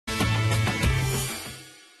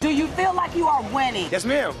you feel like you are winning? Yes,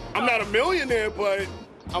 ma'am. I'm not a millionaire, but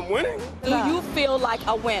I'm winning. Do you feel like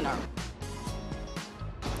a winner?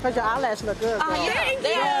 Because your eyelashes look good, girl.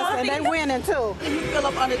 Yes, and they winning, too. Do you feel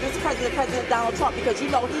up under this President Donald Trump? Because you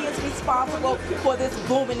know he is responsible for this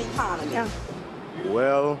booming economy. Yeah.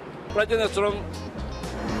 Well, President Trump.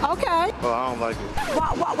 Okay. well, I don't like it.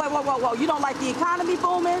 Whoa. You don't like the economy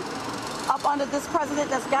booming up under this president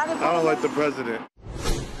that's got it booming? I don't like the president.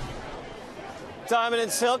 Diamond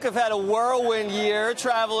and Silk have had a whirlwind year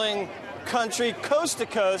traveling country coast to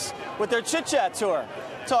coast with their Chit Chat tour,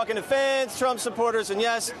 talking to fans, Trump supporters, and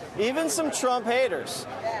yes, even some Trump haters.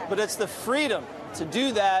 But it's the freedom to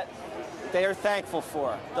do that they are thankful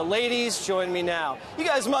for. The ladies join me now. You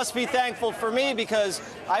guys must be thankful for me because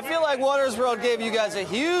I feel like Waters World gave you guys a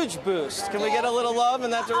huge boost. Can we get a little love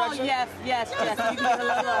in that direction? Oh, yes. You can get a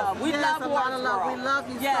little love. We love Waters World. We love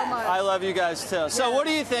you so much. I love you guys too. So what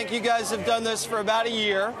do you think? You guys have done this for about a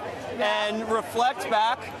year and reflect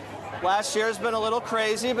back. Last year's been a little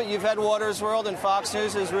crazy, but you've had Waters World and Fox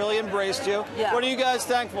News has really embraced you. Yeah. What are you guys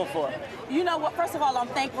thankful for? You know what? First of all, I'm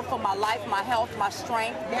thankful for my life, my health, my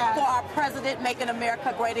strength, for our president making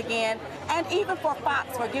America great again, and even for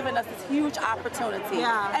Fox for giving us this huge opportunity.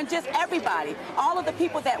 Yeah. And just everybody, all of the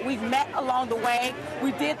people that we've met along the way.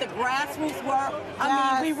 We did the grassroots work.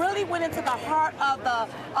 I mean, we really went into the heart of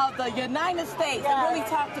the United States and really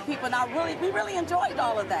talked to people, and we really enjoyed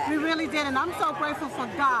all of that. We really did, and I'm so grateful for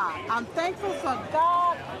God. I'm thankful for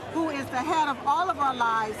God, who is the head of all of our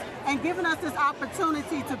lives, and giving us this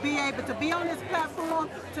opportunity to be able to be on this platform,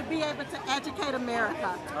 to be able to educate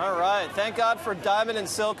America. All right. Thank God for Diamond and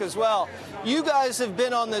Silk as well. You guys have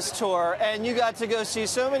been on this tour, and you got to go see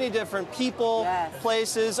so many different people,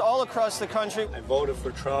 places, all across the country. I voted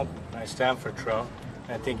for Trump, and I stand for Trump,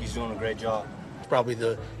 and I think he's doing a great job. Probably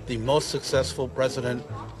the most successful president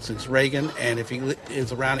since Reagan, and if he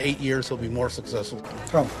is around 8 years, he'll be more successful.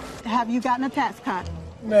 Trump. Have you gotten a tax cut?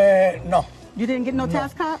 No. You didn't get no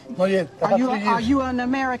tax cut? Not yet. Are you an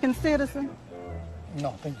American citizen? No,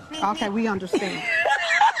 thank you. Okay, we understand.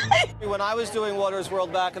 When I was doing Waters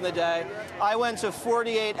World back in the day, I went to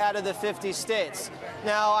 48 out of the 50 states.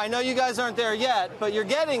 Now, I know you guys aren't there yet, but you're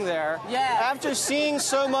getting there. Yeah. After seeing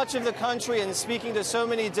so much of the country and speaking to so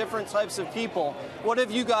many different types of people, what have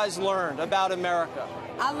you guys learned about America?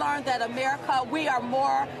 I learned that America, we are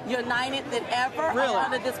more united than ever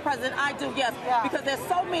under this president. I do, yes, because there's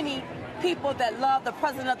so many people that love the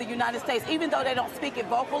president of the United States, even though they don't speak it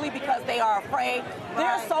vocally because they are afraid. There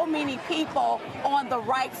are so many people on the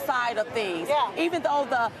right side of things. Even though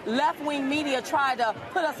the left-wing media try to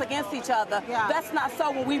put us against each other, that's not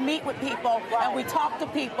so. When we meet with people and we talk to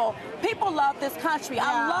people, people love this country.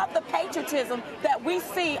 I love the patriotism that we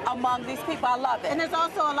see among these people. I love it. And there's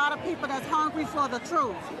also a lot of people that's hungry for the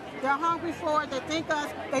truth. They're hungry for it. They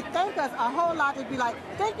thank us a whole lot. They'd be like,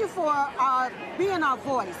 thank you for being our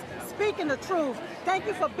voice, speaking the truth. Thank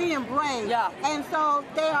you for being brave. And so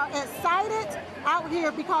they are excited out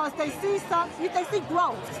here because they see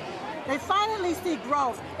growth. They finally see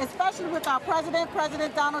growth, especially with our president,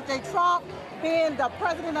 President Donald J. Trump, being the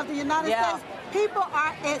president of the United States. People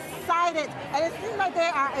are excited, and it seems like they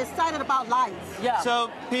are excited about life. So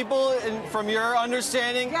people, from your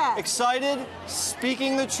understanding, excited,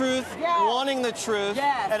 speaking the truth, wanting the truth,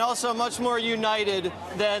 and also much more united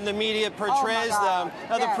than the media portrays them.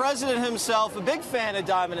 Now, the president himself, a big fan of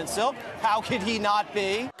Diamond and Silk. How could he not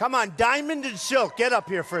be? Come on, Diamond and Silk, get up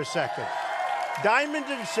here for a second. Diamond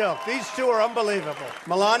and Silk, these two are unbelievable.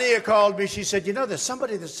 Melania called me. She said, you know, there's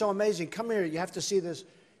somebody that's so amazing. Come here, you have to see this.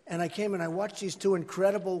 And I came and I watched these two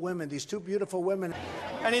incredible women, these two beautiful women.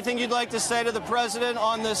 Anything you'd like to say to the president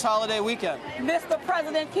on this holiday weekend? Mr.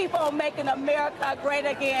 President, keep on making America great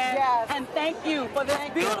again. And thank you for this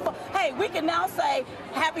beautiful. Hey, we can now say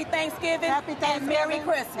Happy Thanksgiving, and Merry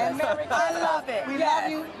Christmas. And Merry Christmas. I love it. We love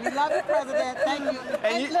you. We love you, President. Thank you.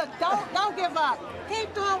 And look, don't give up.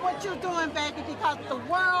 Keep doing what you're doing, baby, because the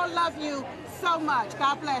world loves you so much.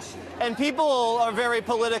 God bless you. And people are very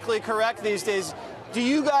politically correct these days. Do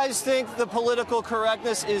you guys think the political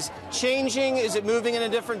correctness is changing? Is it moving in a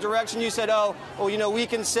different direction? You said, oh, well, you know, we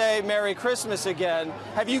can say Merry Christmas again.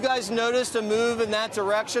 Have you guys noticed a move in that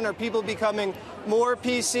direction? Are people becoming more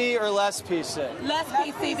PC or less PC? Less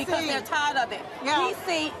PC because they're tired of it.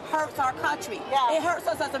 PC hurts our country. It hurts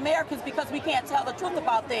us as Americans because we can't tell the truth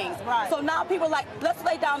about things. So now people are like, let's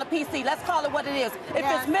lay down the PC. Let's call it what it is. If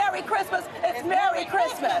it's Merry Christmas, it's Merry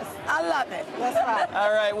Christmas. Yes, I love it. That's right.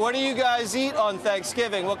 All right, what do you guys eat on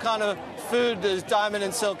Thanksgiving? What kind of food does Diamond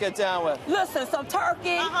and Silk get down with? Listen, some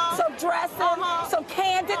turkey, some dressing, some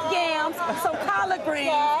candied yams, some collard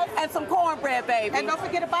greens, and some cornbread, baby. And don't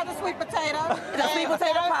forget about the sweet potato. The sweet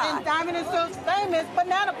potato pie. And Diamond and Silk's famous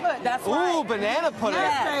banana pudding. That's right. Ooh, banana pudding.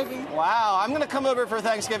 Yes, baby. Wow, I'm going to come over for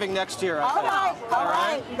Thanksgiving next year. All right.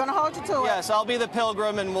 I'm going to hold you to it. Yes, I'll be the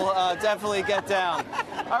pilgrim, and we'll definitely get down.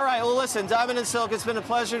 All right, well, listen, Diamond and Silk, it's been a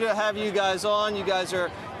pleasure to have you guys on. You guys are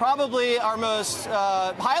probably our most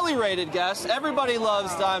highly rated guests. Everybody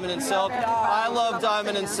loves Diamond and Silk. I love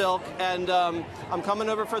Diamond and Silk, and I'm coming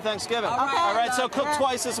over for Thanksgiving. All right, so cook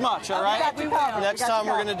twice as much, all right? We got you covered. Next time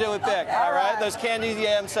we're going to do it big, all right? Those candied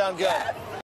yams sound good.